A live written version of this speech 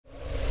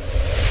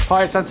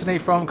Hi, it's Anthony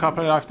from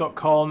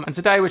CarPlayLife.com, and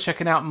today we're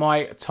checking out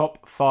my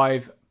top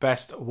 5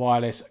 best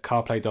wireless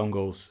CarPlay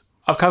dongles.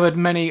 I've covered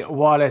many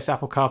wireless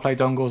Apple CarPlay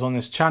dongles on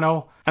this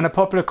channel, and a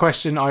popular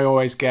question I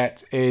always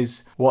get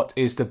is, what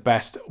is the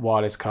best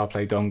wireless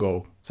CarPlay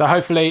dongle? So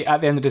hopefully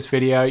at the end of this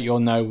video you'll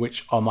know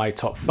which are my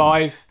top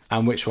 5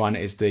 and which one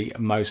is the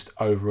most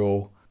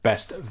overall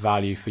best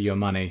value for your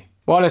money.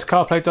 Wireless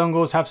CarPlay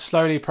dongles have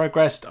slowly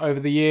progressed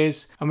over the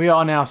years, and we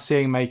are now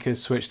seeing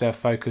makers switch their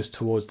focus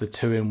towards the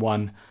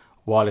 2-in-1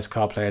 wireless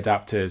CarPlay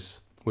adapters,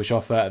 which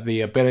offer the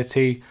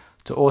ability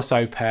to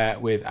also pair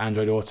with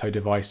Android Auto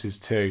devices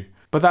too.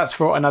 But that's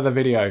for another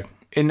video.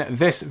 In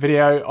this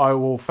video, I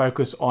will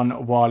focus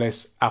on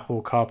wireless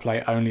Apple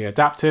CarPlay only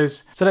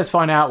adapters. So let's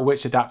find out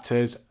which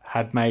adapters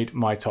had made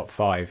my top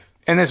 5.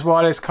 In this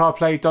wireless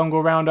CarPlay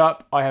dongle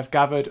roundup, I have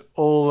gathered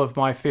all of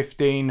my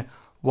 15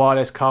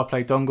 wireless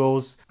CarPlay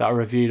dongles that are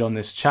reviewed on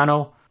this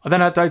channel. I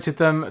then updated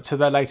them to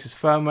their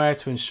latest firmware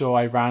to ensure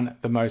I ran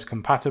the most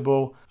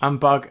compatible and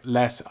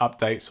bug-less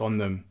updates on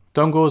them.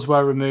 Dongles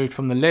were removed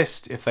from the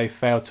list if they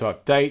failed to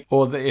update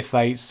or if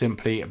they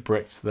simply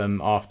bricked them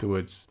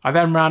afterwards. I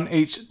then ran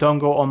each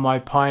dongle on my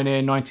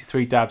Pioneer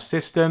 93 DAB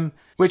system,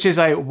 which is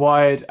a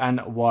wired and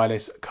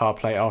wireless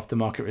CarPlay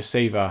aftermarket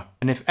receiver.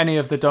 And if any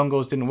of the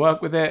dongles didn't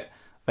work with it,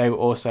 they were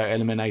also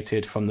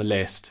eliminated from the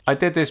list. I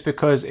did this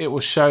because it will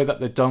show that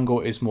the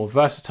dongle is more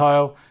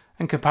versatile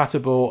and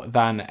compatible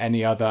than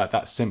any other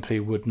that simply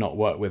would not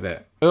work with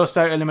it. I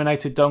also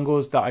eliminated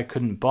dongles that I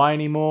couldn't buy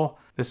anymore.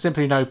 There's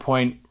simply no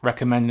point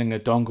recommending a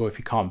dongle if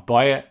you can't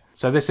buy it.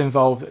 So this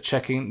involved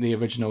checking the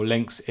original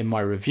links in my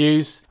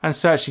reviews and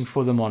searching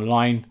for them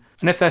online.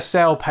 And if their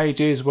sale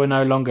pages were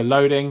no longer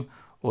loading,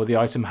 or the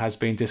item has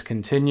been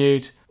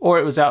discontinued, or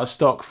it was out of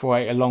stock for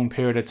a long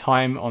period of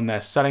time on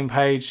their selling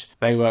page,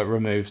 they were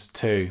removed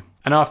too.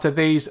 And after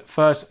these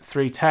first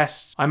 3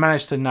 tests, I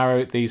managed to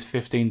narrow these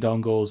 15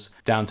 dongles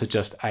down to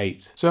just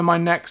 8. So in my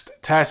next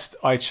test,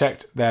 I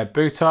checked their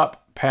boot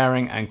up,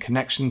 pairing and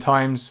connection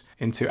times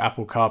into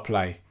Apple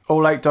CarPlay.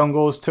 All 8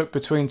 dongles took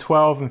between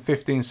 12 and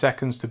 15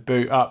 seconds to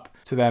boot up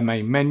to their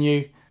main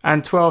menu,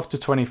 and 12 to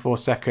 24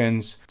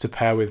 seconds to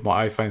pair with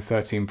my iPhone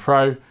 13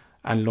 Pro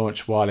and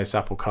launch wireless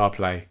Apple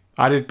CarPlay.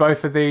 I did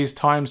both of these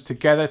times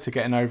together to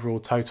get an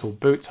overall total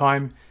boot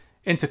time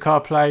into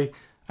CarPlay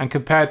and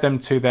compared them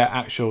to their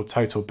actual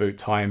total boot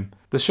time.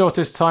 The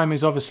shortest time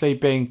is obviously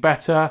being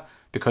better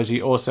because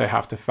you also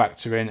have to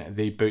factor in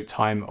the boot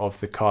time of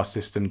the car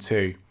system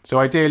too. So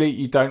ideally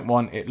you don't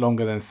want it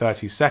longer than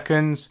 30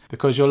 seconds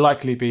because you'll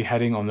likely be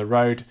heading on the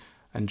road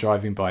and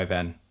driving by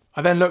then.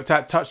 I then looked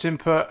at touch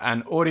input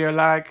and audio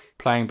lag,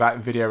 playing back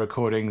video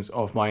recordings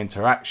of my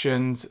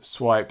interactions,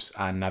 swipes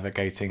and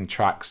navigating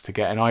tracks to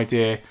get an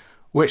idea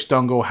which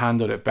dongle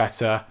handled it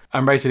better,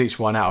 and rated each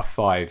one out of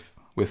 5,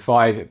 with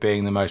 5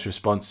 being the most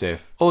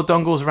responsive. All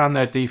dongles ran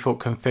their default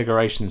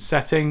configuration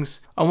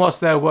settings, and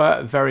whilst there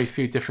were very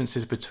few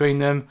differences between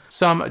them,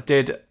 some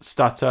did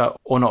stutter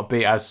or not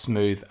be as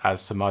smooth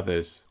as some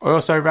others. I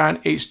also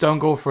ran each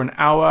dongle for an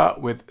hour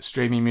with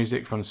streaming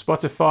music from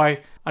Spotify,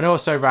 and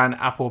also ran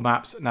Apple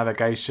Maps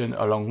navigation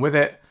along with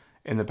it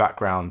in the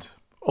background.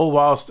 All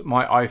whilst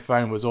my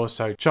iPhone was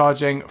also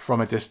charging from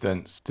a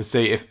distance to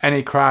see if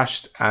any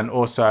crashed, and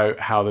also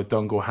how the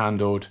dongle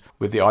handled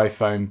with the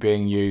iPhone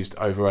being used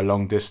over a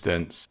long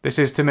distance. This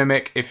is to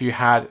mimic if you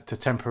had to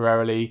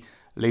temporarily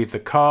leave the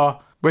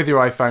car with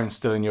your iPhone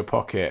still in your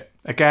pocket.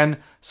 Again,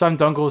 some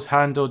dongles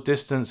handled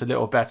distance a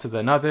little better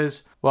than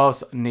others,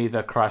 whilst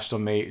neither crashed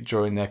on me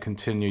during their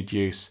continued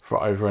use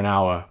for over an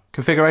hour.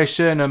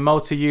 Configuration and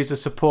multi-user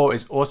support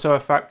is also a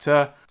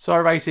factor, so I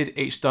rated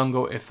each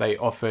dongle if they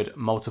offered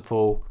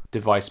multiple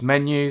device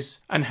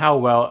menus and how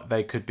well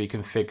they could be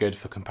configured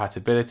for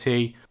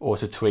compatibility or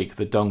to tweak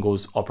the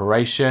dongle's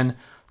operation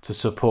to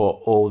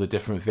support all the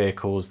different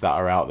vehicles that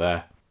are out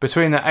there.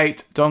 Between the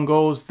 8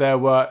 dongles, there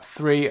were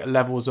 3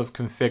 levels of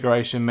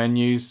configuration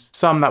menus,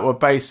 some that were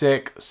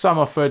basic, some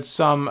offered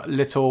some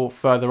little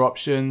further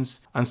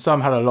options, and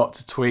some had a lot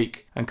to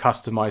tweak and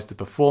customize the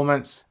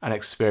performance and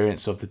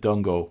experience of the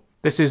dongle.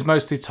 This is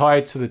mostly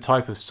tied to the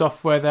type of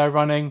software they're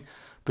running,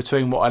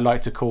 between what I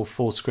like to call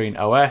full screen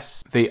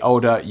OS, the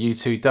older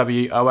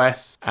U2W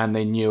OS, and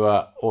the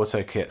newer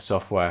Ottokit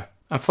software.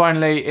 And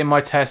finally, in my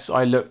tests,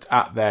 I looked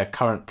at their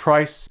current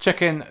price.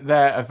 Checking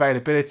their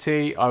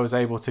availability, I was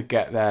able to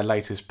get their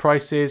latest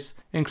prices,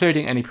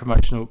 including any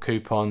promotional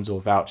coupons or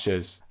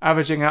vouchers.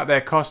 Averaging out their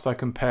cost, I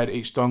compared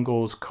each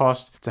dongle's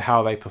cost to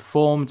how they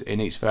performed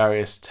in each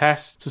various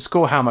tests to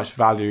score how much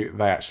value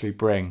they actually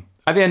bring.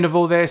 At the end of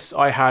all this,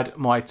 I had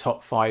my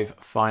top 5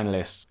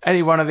 finalists.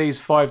 Any one of these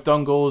 5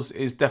 dongles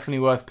is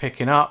definitely worth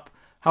picking up.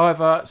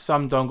 However,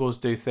 some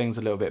dongles do things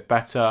a little bit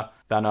better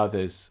than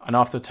others. And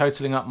after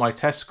totaling up my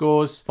test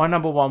scores, my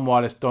number 1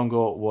 wireless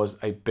dongle was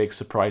a big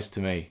surprise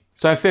to me.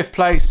 So in 5th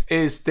place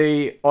is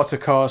the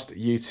Ottocast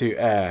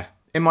U2-Air.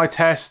 In my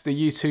test,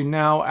 the U2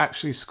 Now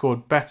actually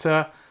scored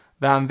better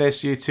than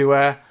this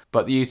U2-Air,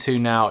 but the U2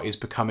 Now is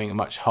becoming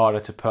much harder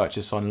to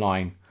purchase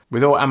online,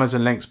 with all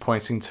Amazon links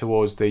pointing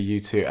towards the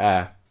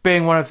U2-Air.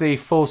 Being one of the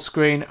full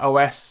screen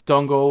OS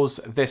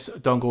dongles, this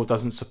dongle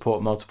doesn't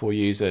support multiple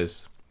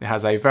users. It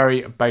has a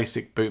very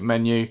basic boot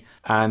menu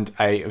and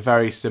a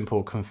very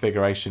simple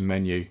configuration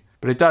menu.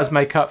 But it does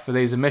make up for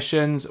these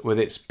omissions with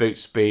its boot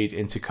speed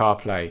into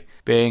CarPlay,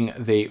 being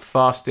the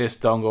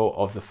fastest dongle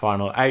of the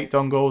final 8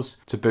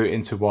 dongles to boot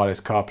into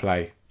wireless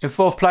CarPlay. In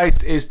 4th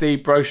place is the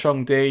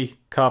BROxiongdi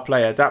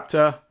CarPlay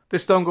adapter.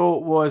 This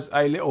dongle was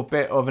a little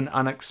bit of an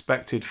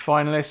unexpected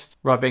finalist,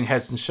 rubbing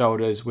heads and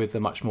shoulders with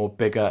the much more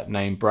bigger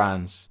name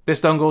brands.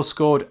 This dongle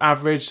scored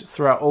average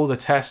throughout all the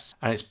tests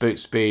and its boot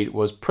speed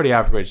was pretty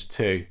average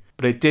too.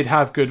 But it did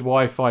have good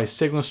Wi-Fi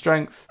signal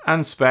strength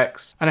and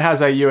specs, and it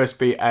has a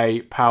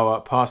USB-A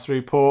power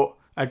pass-through port,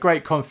 a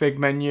great config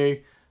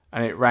menu,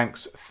 and it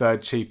ranks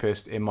 3rd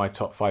cheapest in my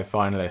top 5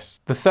 finalists.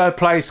 The 3rd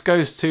place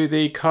goes to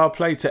the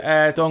CarPlay to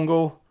Air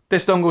dongle.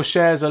 This dongle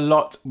shares a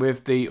lot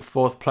with the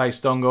 4th place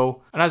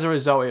dongle, and as a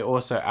result it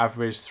also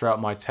averaged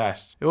throughout my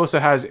tests. It also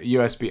has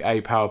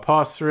USB-A power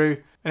pass-through,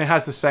 and it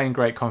has the same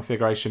great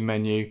configuration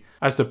menu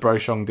as the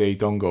BROxiongdi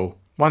dongle.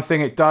 One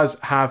thing it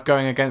does have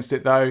going against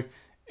it though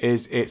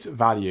is its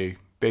value,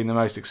 being the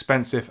most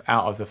expensive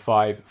out of the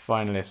 5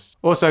 finalists.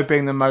 Also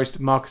being the most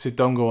marketed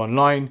dongle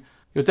online,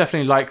 you'll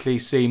definitely likely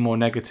see more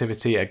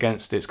negativity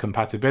against its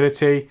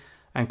compatibility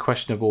and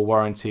questionable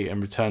warranty and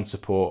return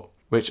support,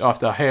 which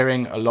after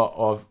hearing a lot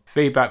of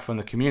feedback from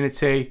the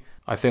community,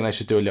 I think they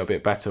should do a little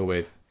bit better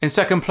with. In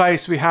 2nd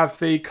place, we have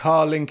the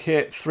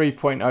CarlinKit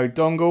 3.0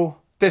 dongle.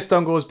 This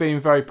dongle has been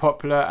very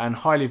popular and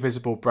highly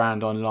visible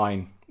brand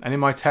online, and in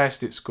my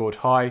test it scored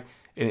high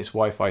in its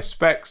Wi-Fi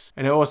specs,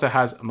 and it also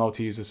has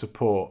multi-user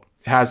support.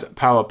 It has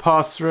power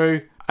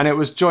pass-through, and it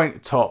was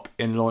joint top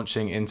in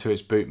launching into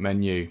its boot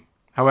menu.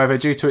 However,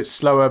 due to its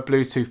slower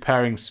Bluetooth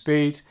pairing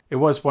speed, it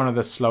was one of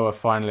the slower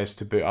finalists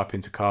to boot up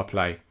into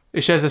CarPlay.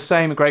 It shares the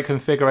same great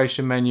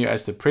configuration menu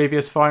as the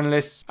previous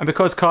finalists, and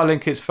because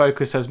CarlinKit's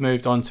focus has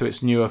moved on to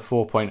its newer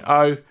 4.0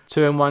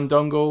 2-in-1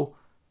 dongle,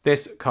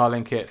 this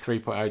CarlinKit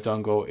 3.0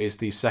 dongle is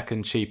the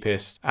 2nd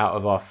cheapest out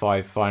of our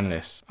 5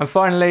 finalists. And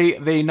finally,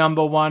 the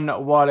number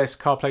 1 wireless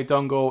CarPlay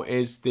dongle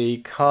is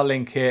the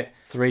CarlinKit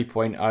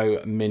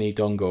 3.0 mini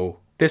dongle.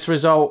 This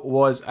result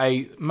was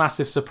a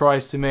massive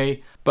surprise to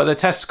me, but the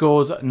test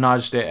scores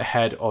nudged it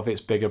ahead of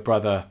its bigger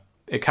brother.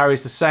 It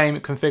carries the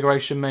same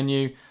configuration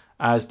menu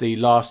as the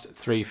last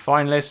 3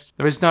 finalists.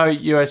 There is no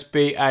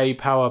USB-A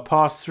power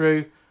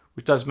pass-through,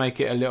 which does make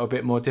it a little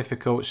bit more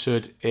difficult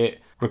should it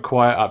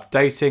require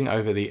updating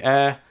over the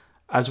air,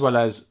 as well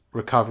as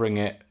recovering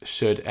it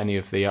should any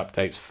of the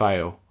updates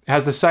fail. It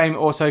has the same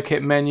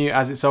AutoKit menu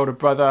as its older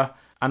brother,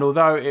 and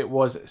although it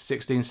was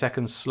 16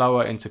 seconds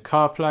slower into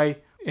CarPlay,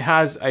 it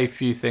has a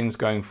few things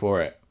going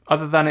for it.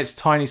 Other than its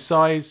tiny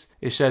size,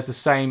 it shares the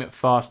same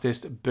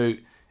fastest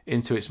boot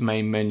into its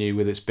main menu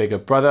with its bigger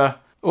brother.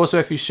 Also,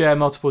 if you share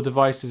multiple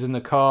devices in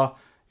the car,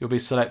 you'll be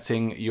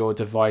selecting your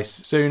device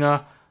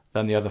sooner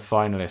than the other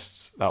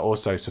finalists that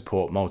also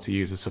support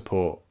multi-user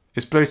support.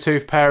 Its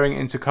Bluetooth pairing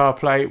into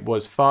CarPlay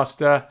was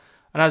faster,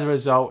 and as a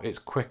result, it's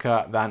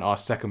quicker than our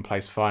 2nd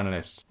place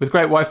finalists. With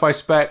great Wi-Fi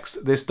specs,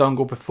 this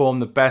dongle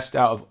performed the best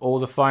out of all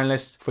the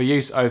finalists for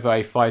use over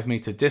a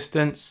 5-meter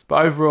distance,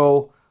 but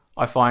overall,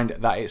 I find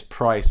that its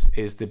price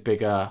is the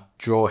bigger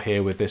draw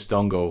here with this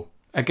dongle.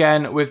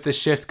 Again, with the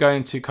shift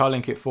going to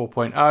CarlinKit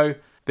 4.0,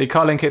 the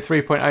CarlinKit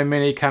 3.0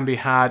 mini can be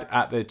had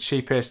at the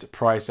cheapest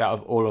price out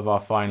of all of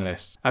our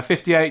finalists. At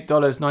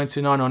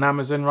 $58.99 on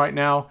Amazon right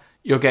now,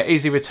 you'll get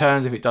easy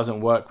returns if it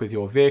doesn't work with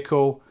your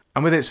vehicle.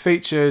 And with its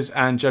features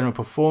and general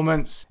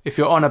performance, if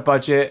you're on a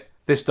budget,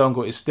 this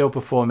dongle is still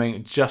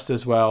performing just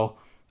as well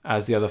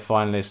as the other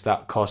finalists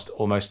that cost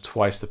almost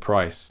twice the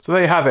price. So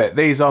there you have it.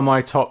 These are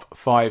my top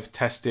 5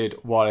 tested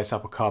wireless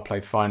Apple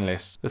CarPlay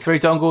finalists. The 3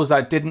 dongles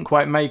that didn't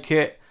quite make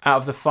it out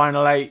of the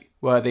final 8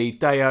 were the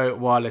Deo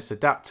wireless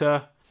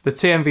adapter, the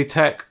TMV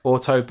Tech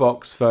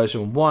AutoBox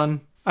version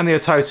 1, and the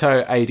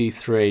Ottoto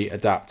AD3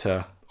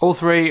 adapter. All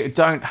 3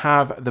 don't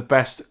have the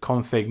best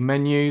config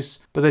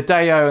menus, but the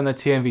Deo and the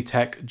TMV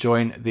Tech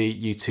join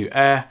the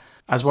U2-Air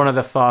as one of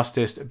the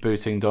fastest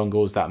booting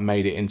dongles that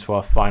made it into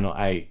our final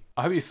 8.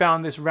 I hope you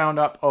found this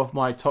roundup of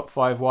my top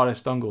 5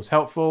 wireless dongles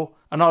helpful,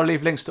 and I'll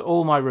leave links to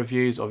all my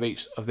reviews of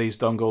each of these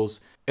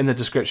dongles in the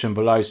description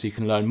below so you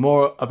can learn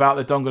more about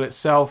the dongle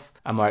itself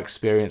and my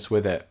experience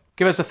with it.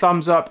 Give us a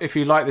thumbs up if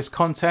you like this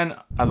content,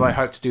 as I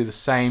hope to do the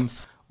same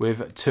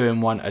with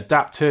 2-in-1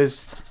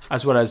 adapters,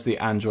 as well as the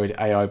Android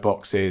AI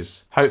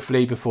boxes,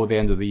 hopefully before the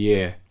end of the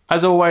year.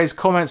 As always,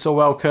 comments are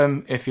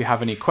welcome if you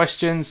have any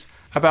questions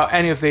about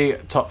any of the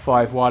top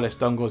 5 wireless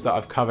dongles that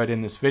I've covered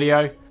in this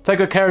video. Take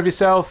good care of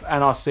yourself,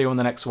 and I'll see you on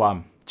the next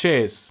one.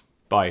 Cheers.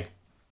 Bye.